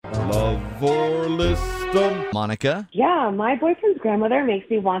Love or list 'em. Monica? Yeah, my boyfriend's grandmother makes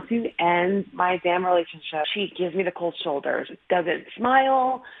me want to end my damn relationship. She gives me the cold shoulders. Doesn't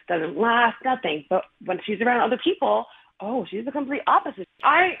smile, doesn't laugh, nothing. But when she's around other people, oh, she's the complete opposite.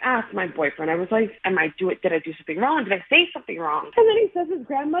 I asked my boyfriend, I was like, did I do something wrong? Did I say something wrong? And then he says his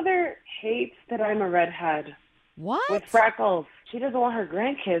grandmother hates that I'm a redhead. What? With freckles. She doesn't want her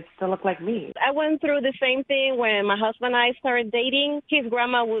grandkids to look like me. I went through the same thing when my husband and I started dating. His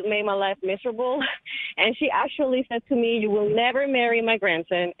grandma would make my life miserable. And she actually said to me, you will never marry my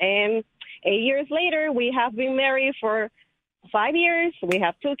grandson. And 8 years later, we have been married for 5 years. We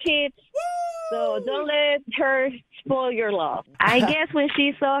have 2 kids. So don't let her spoil your love. I guess when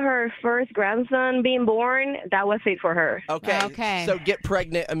she saw her first grandson being born, that was it for her. Okay. So get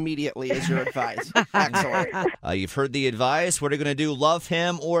pregnant immediately is your advice. Excellent. You've heard the advice. What are you going to do? Love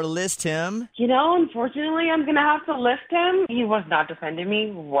him or list him? You know, unfortunately, I'm going to have to list him. He was not defending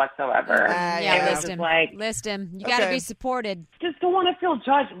me whatsoever. Yeah, list him. Like, List him. You got to be supported. Just don't want to feel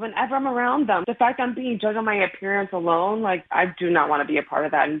judged whenever I'm around them. The fact I'm being judged on my appearance alone, like, I do not want to be a part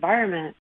of that environment.